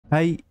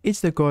Hey,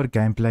 it's the Core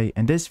Gameplay.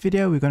 In this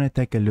video, we're going to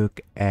take a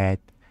look at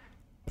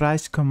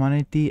price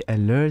commodity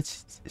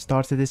alerts.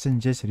 Star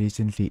Citizen just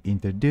recently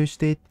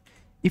introduced it.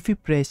 If you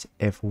press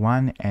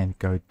F1 and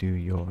go to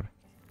your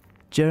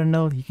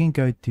journal, you can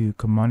go to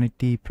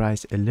commodity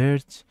price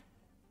alerts,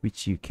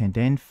 which you can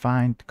then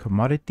find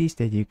commodities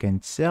that you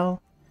can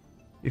sell.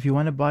 If you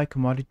want to buy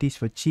commodities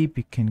for cheap,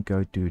 you can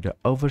go to the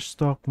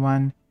overstock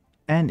one.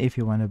 And if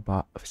you want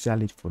to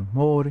sell it for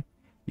more,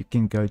 you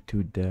can go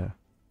to the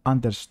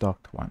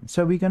understocked one.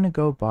 So we're gonna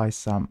go buy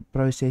some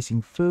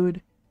processing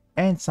food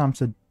and some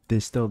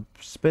distilled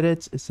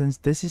spirits, since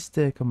this is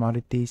the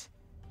commodities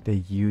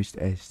they used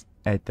as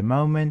at the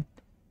moment.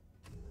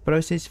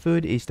 Processed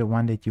food is the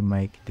one that you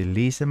make the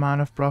least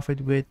amount of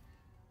profit with,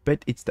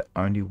 but it's the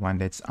only one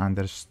that's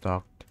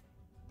understocked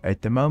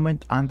at the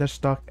moment,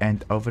 understocked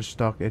and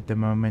overstocked at the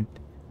moment.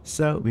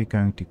 So we're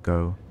going to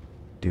go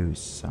do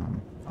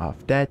some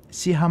of that,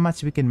 see how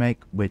much we can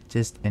make with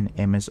just an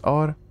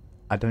MSR.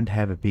 I don't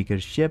have a bigger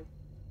ship,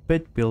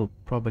 but we'll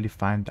probably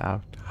find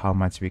out how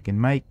much we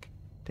can make.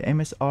 The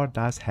MSR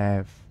does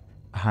have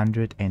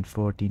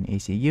 114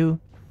 ECU,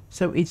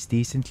 so it's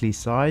decently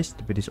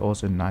sized, but it's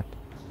also not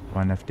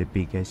one of the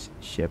biggest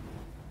ships.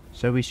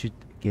 So we should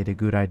get a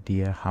good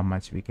idea how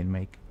much we can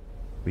make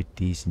with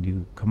these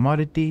new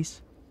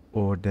commodities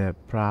or the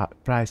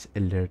price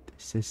alert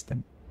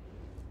system.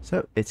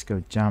 So let's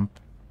go jump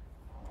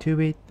to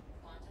it.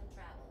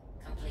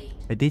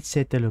 I did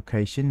set the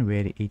location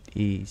where it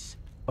is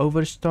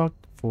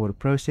overstocked for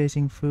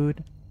processing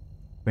food.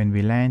 When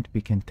we land,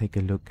 we can take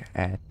a look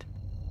at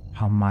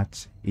how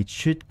much it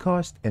should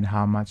cost and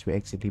how much we're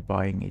actually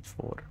buying it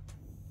for.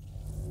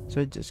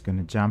 So just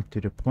gonna jump to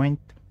the point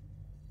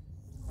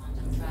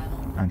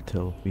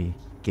until we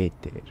get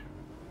there.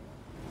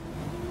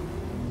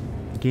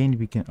 Again,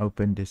 we can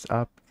open this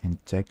up and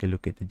take a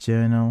look at the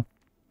journal.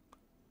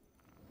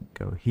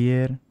 Go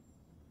here.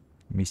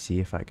 Let me see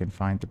if I can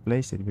find the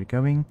place that we're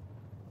going.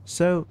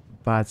 So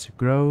Bats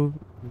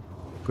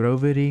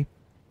Grovery,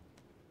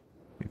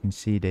 you can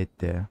see that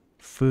the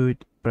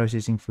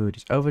processing food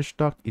is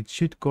overstocked. It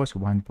should cost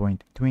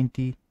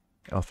 1.20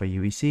 alpha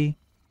UEC,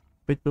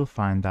 but we'll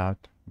find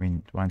out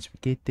once we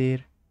get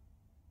there,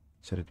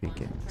 so that we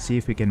can see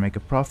if we can make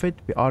a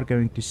profit. We are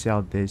going to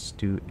sell this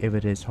to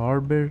Everest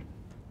Harbor,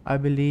 I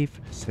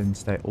believe,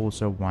 since they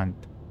also want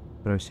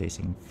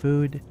processing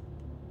food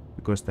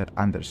because they're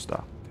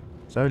understocked.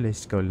 So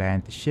let's go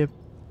land the ship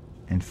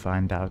and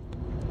find out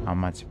how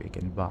much we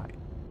can buy.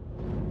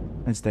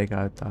 Let's take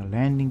out our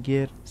landing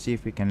gear, see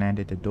if we can land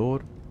at the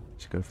door.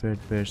 Let's go third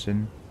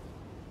person.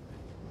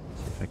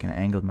 See if I can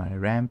angle my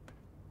ramp.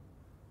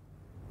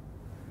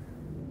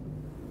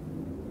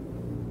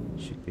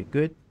 Should be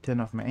good.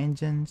 Turn off my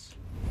engines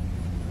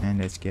and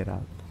let's get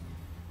out.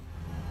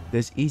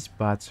 This is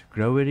Bats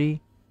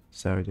Growery,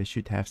 so they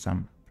should have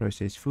some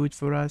processed food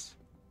for us.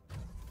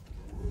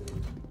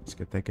 Let's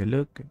go take a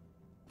look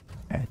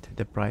at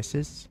the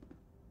prices.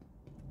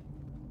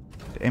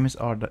 The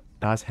MSR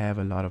does have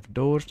a lot of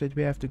doors that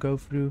we have to go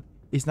through.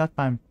 It's not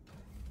my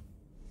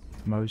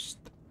most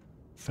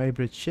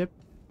favorite ship.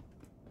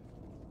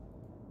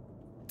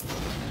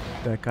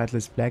 The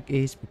Cutlass Black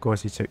is,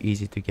 because it's so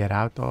easy to get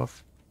out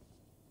of.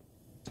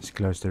 Just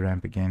close the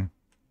ramp again.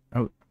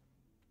 Oh.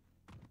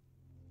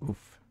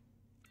 Oof.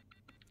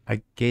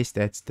 I guess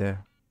that's the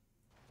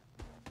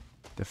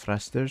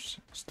thrusters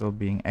still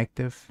being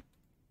active.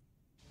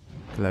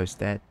 Close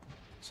that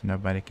so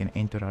nobody can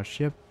enter our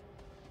ship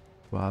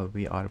while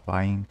we are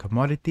buying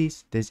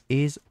commodities. This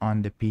is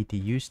on the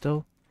PTU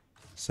still,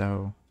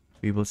 so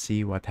we will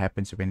see what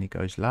happens when it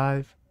goes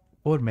live,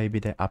 or maybe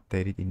they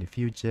update it in the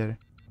future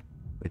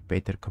with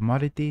better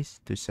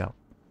commodities to sell.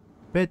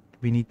 But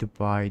we need to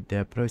buy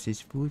the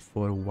processed food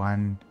for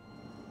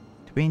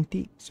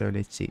 120, so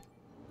let's see.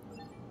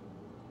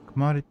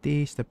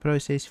 Commodities, the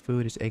processed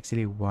food is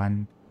actually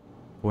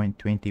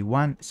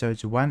 1.21, so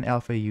it's 1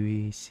 alpha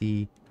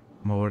UEC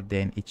more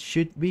than it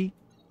should be.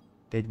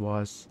 That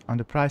was on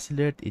the price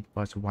alert, it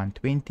was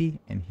 120,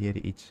 and here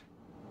it's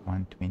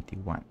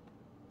 121.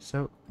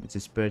 So let's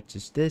just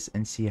purchase this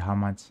and see how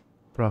much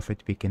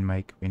profit we can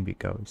make when we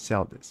go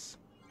sell this.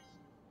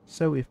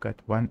 So we've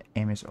got one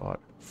MSR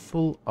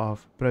full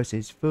of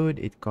processed food.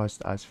 It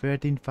cost us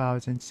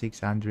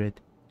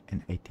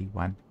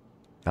 13,681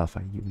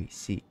 alpha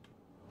UEC.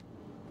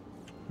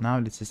 Now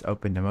let's just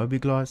open the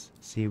Mobigloss,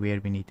 see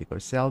where we need to go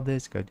sell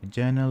this. Go to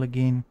journal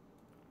again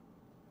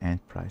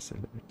and price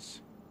alerts.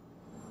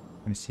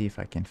 I'm gonna see if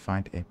I can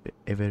find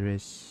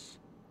Everest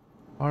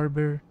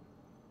Harbor.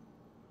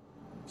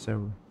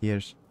 So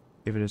here's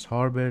Everest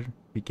Harbor.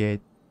 We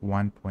get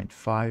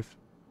 1.5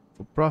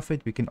 for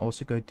profit. We can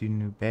also go to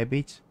New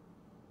Babbage,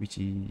 which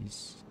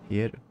is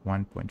here,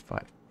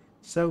 1.5.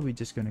 So we're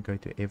just gonna go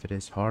to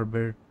Everest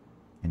Harbor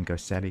and go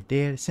sell it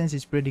there, since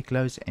it's pretty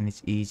close and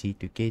it's easy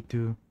to get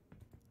to.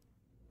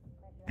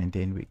 And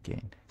then we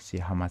can see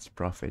how much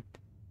profit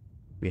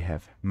we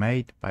have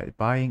made by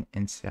buying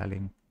and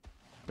selling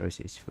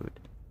processed food.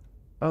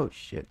 Oh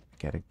shit,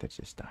 character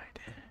just died.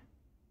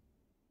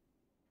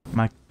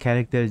 My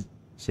character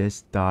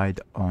just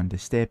died on the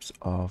steps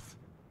of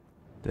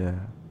the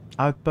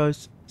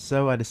outpost,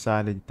 so I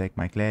decided to take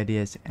my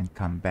gladius and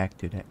come back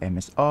to the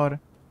MSR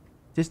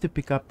just to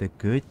pick up the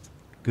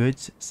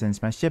goods.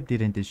 Since my ship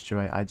didn't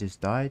destroy, I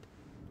just died.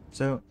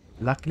 So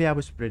luckily I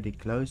was pretty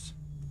close,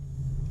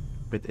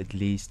 but at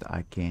least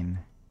I can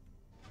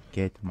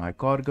get my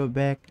cargo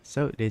back.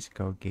 So let's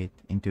go get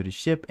into the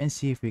ship and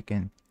see if we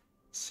can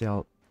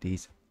sell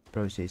these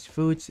processed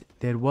foods.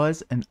 There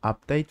was an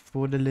update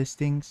for the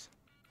listings,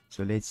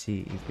 so let's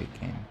see if we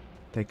can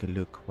take a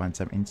look once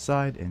I'm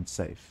inside and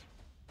save.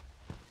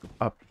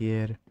 Up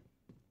here,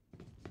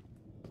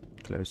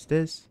 close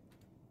this.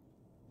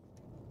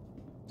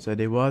 So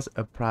there was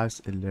a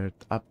price alert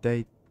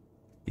update.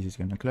 Is this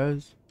gonna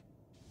close?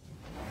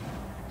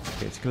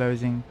 Okay, it's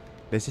closing.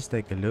 Let's just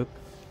take a look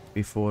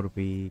before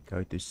we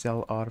go to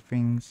sell our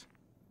things.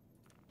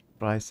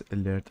 Price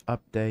alert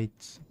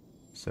updates.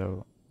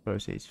 So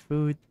processed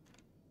food,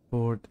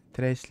 Port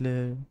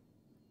Tresler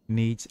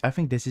needs, I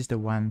think this is the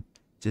one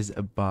just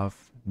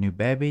above New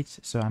Babbage,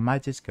 so I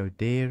might just go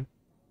there.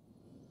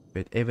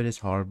 But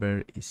Everest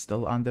Harbor is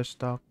still under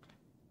stock.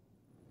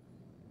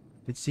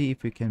 Let's see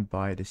if we can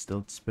buy the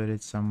Distilled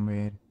Spirit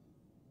somewhere.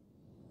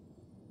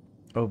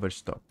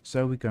 Overstock,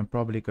 so we can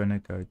probably gonna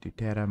go to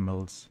Terra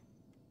Mills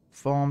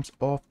Farms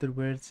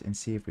afterwards and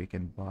see if we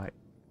can buy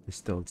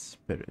Distilled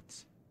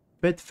Spirits.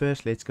 But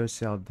first let's go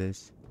sell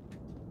this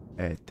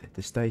at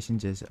the station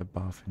just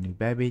above New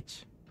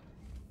Babbage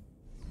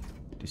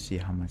to see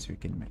how much we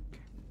can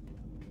make.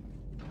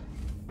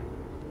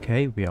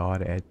 Okay, we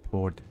are at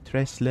Port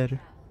Tresler.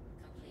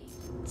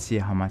 Let's see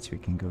how much we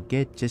can go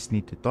get. Just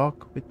need to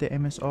talk with the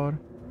MSR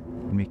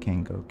and we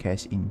can go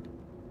cash in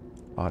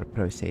our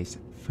processed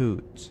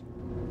foods.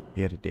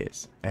 Here it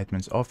is,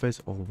 admin's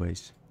office,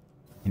 always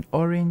in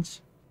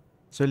orange.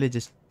 So let's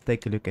just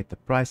take a look at the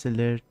price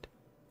alert,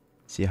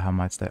 see how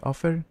much they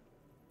offer.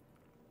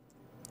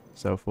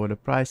 So for the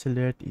price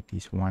alert it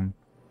is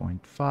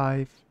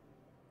 1.5.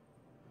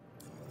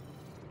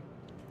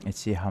 Let's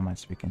see how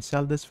much we can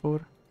sell this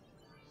for.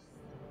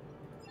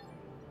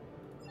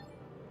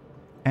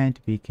 And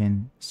we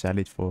can sell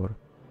it for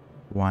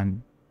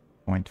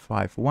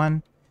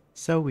 1.51.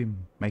 So we're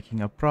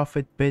making a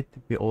profit, but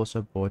we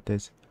also bought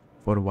this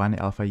for 1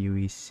 alpha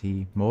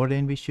UEC more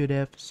than we should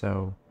have,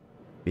 so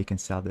we can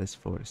sell this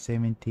for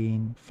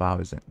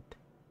 17,000.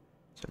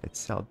 So let's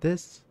sell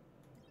this.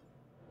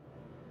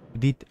 We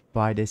did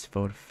buy this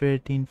for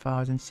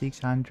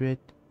 13,600,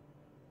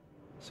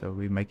 so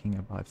we're making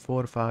about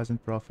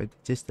 4,000 profit,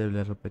 just a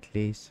little bit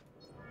less.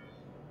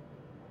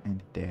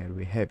 And there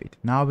we have it.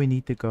 Now we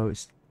need to go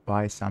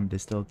buy some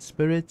distilled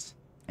spirits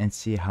and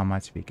see how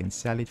much we can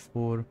sell it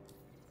for.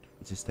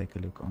 Let's just take a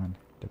look on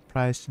the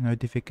price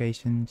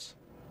notifications.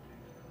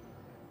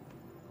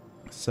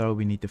 So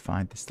we need to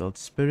find distilled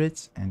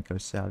spirits and go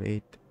sell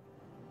it.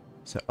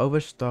 So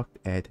overstocked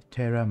at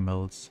Terra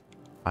Mills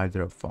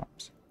Hydro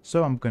Farms.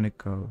 So I'm gonna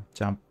go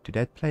jump to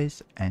that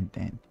place and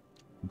then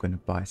I'm gonna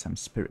buy some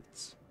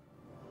spirits.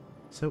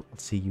 So I'll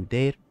see you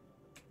there.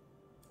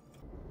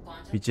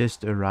 We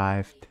just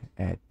arrived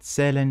at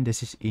Ceylon.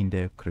 This is in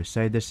the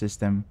Crusader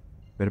system.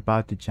 We're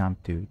about to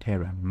jump to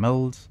Terra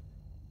Mills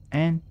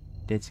and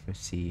let's go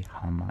see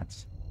how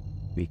much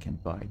we can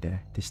buy the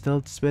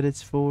distilled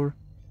spirits for.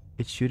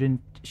 It should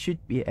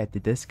be at the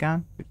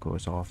discount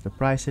because of the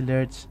price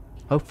alerts.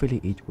 Hopefully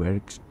it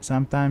works.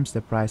 Sometimes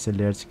the price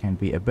alerts can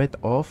be a bit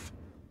off,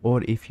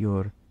 or if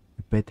you're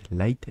a bit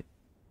late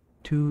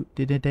to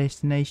the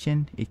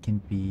destination it can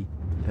be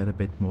a little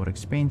bit more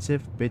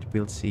expensive, but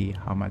we'll see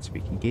how much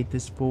we can get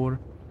this for.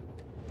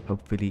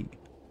 Hopefully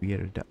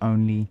we're the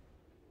only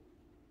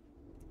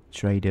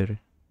trader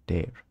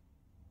there.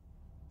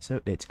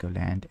 So let's go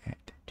land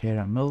at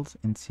Terra Mills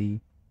and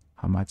see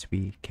how much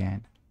we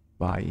can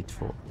buy it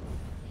for.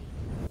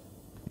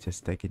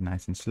 Just take it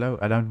nice and slow.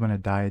 I don't want to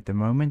die at the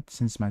moment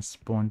since my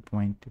spawn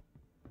point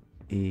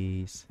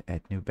is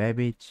at New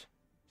Babbage.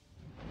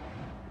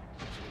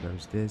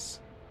 Close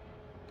this.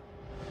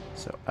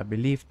 So I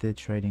believe the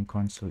trading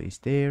console is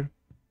there.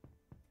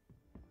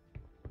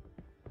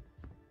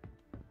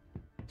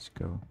 Let's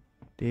go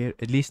there.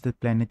 At least the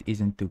planet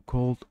isn't too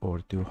cold or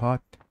too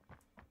hot,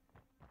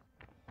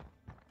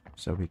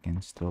 so we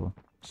can still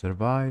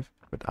survive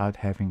without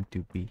having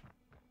to be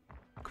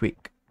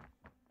quick.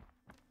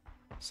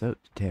 So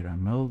Terra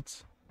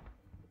Mills.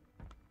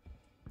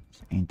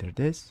 Let's enter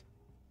this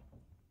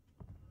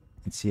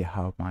and see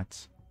how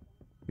much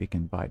we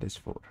can buy this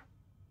for.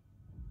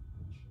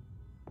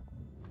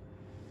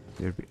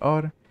 There we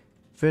are.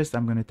 First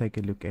I'm gonna take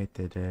a look at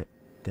the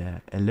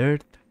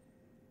alert,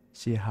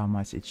 see how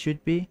much it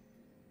should be.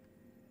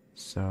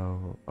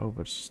 So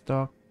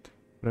overstocked,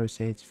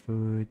 processed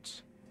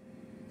foods.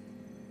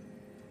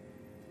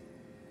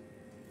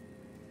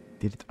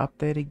 Did it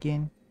update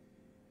again?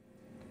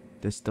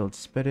 Distilled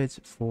spirits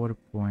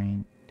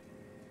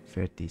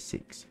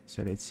 4.36.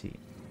 So let's see.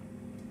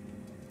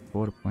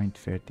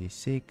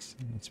 4.36.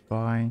 Let's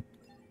buy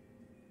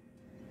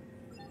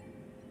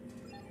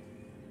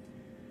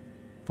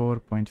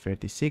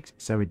 4.36.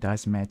 So it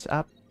does match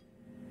up.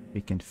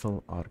 we can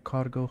fill our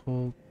cargo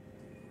hold.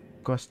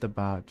 Cost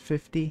about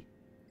 50,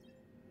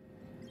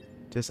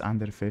 just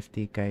under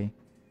 50k.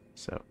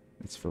 So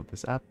let's fill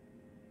this up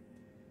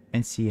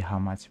and see how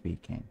much we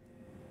can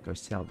go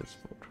sell this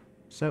for.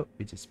 So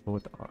we just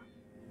bought our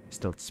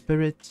distilled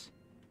spirits.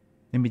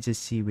 Let me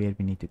just see where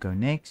we need to go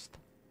next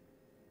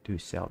to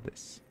sell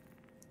this.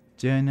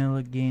 Journal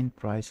again,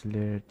 price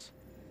alerts.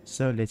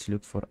 So let's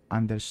look for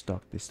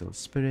understocked distilled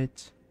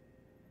spirits,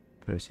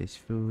 processed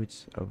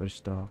foods,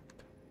 overstocked.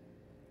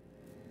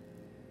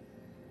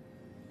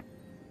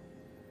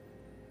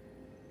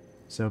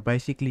 So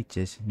basically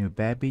just New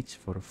Babbage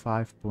for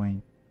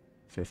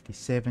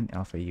 5.57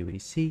 alpha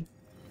USC.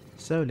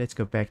 So let's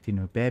go back to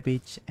New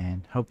Babbage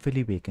and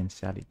hopefully we can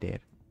sell it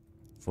there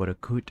for a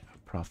good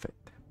profit.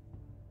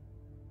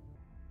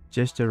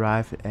 Just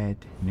arrived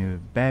at New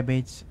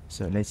Babbage,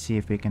 so let's see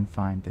if we can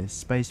find the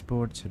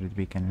spaceport so that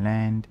we can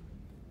land.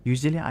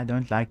 Usually I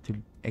don't like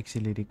to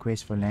actually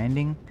request for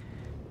landing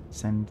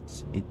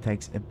since it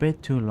takes a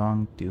bit too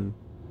long to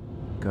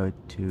go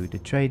to the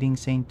trading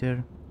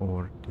center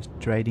or the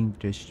trading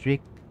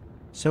district,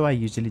 so I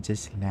usually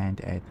just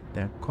land at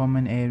the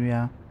common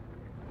area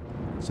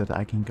so that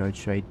I can go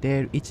trade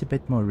there. It's a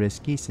bit more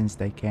risky since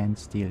they can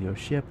steal your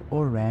ship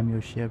or ram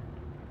your ship,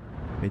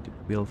 but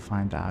we'll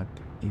find out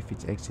if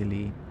it's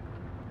actually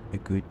a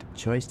good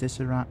choice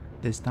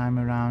this time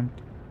around.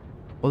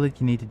 All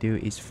that you need to do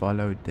is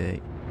follow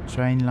the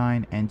train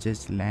line and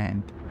just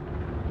land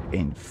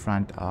in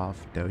front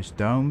of those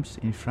domes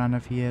in front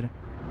of here,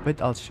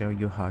 but I'll show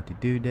you how to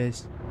do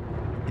this.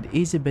 It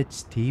is a bit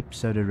steep,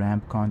 so the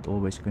ramp can't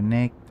always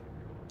connect,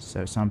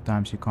 so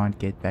sometimes you can't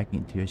get back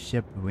into your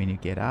ship when you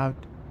get out,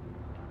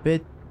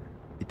 but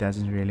it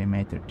doesn't really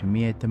matter to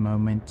me at the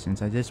moment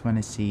since I just want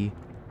to see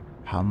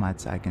how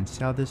much I can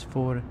sell this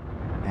for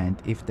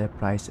and if the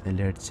price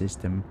alert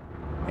system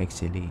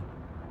actually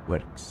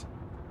works.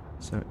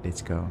 So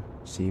let's go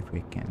see if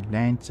we can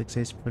land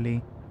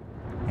successfully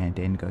and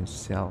then go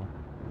sell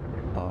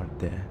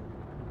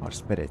our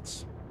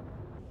spirits.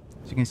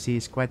 As you can see,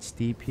 it's quite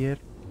steep here,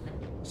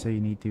 so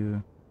you need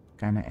to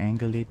kind of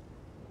angle it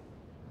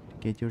to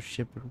get your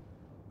ship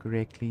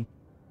correctly.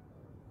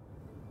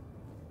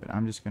 But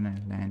I'm just gonna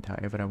land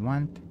however I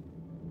want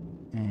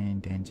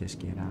and then just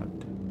get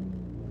out.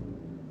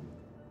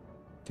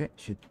 Okay,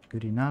 should be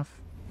good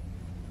enough.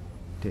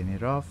 Turn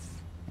it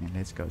off and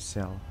let's go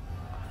sell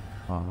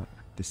our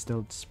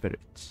distilled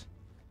spirits.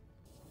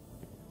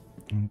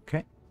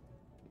 Okay,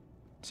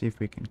 see if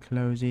we can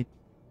close it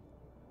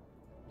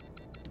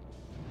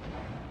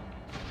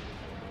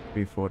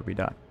before we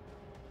die.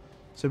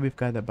 So we've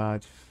got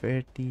about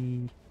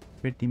 30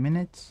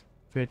 minutes,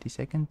 30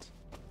 seconds.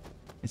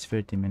 It's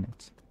 30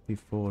 minutes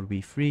before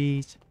we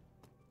freeze,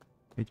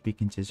 but we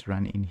can just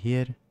run in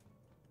here,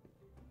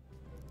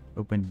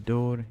 open the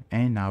door,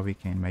 and now we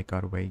can make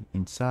our way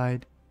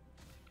inside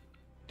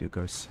to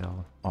go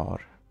sell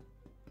our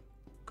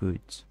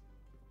goods.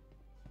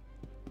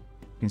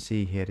 You can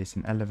see here is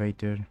an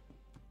elevator.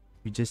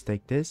 You just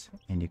take this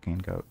and you can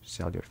go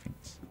sell your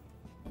things.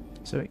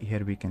 So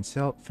here we can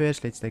sell.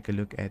 First, let's take a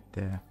look at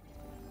the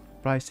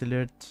price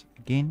alert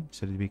again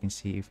so that we can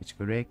see if it's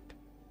correct.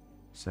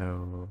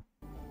 So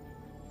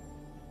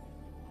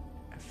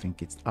I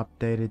think it's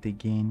updated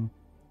again.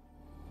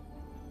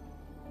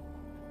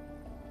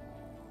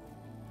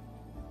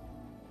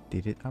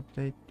 Did it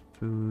update?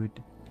 Food,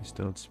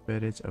 distilled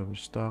spirits,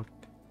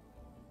 overstocked,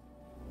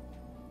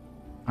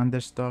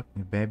 understocked,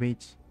 New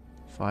Babbage,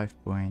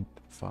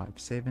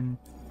 5.57.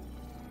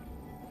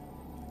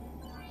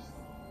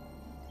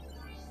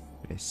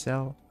 Press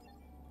sell.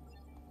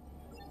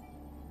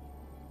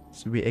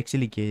 So we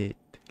actually get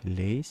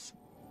less.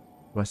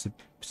 Was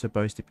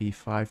supposed to be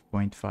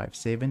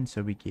 5.57,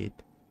 so we get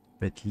a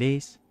bit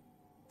less.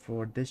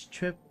 For this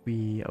trip,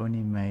 we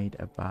only made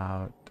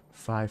about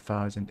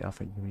 5,000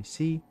 alpha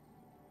USC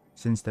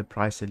since the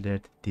price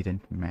alert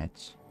didn't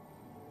match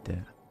the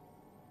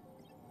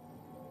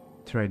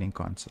trading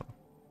console.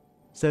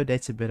 So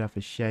that's a bit of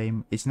a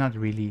shame. It's not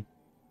really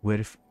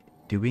worth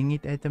doing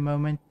it at the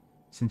moment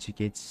since you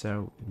get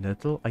so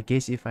little. I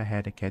guess if I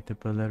had a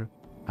caterpillar,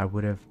 I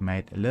would have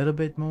made a little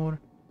bit more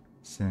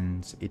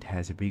since it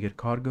has a bigger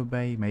cargo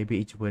bay. Maybe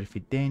it's worth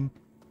it then,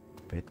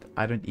 but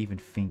I don't even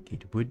think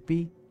it would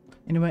be.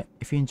 Anyway,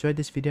 if you enjoyed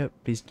this video,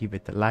 please give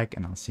it a like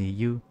and I'll see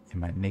you in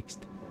my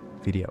next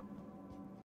video.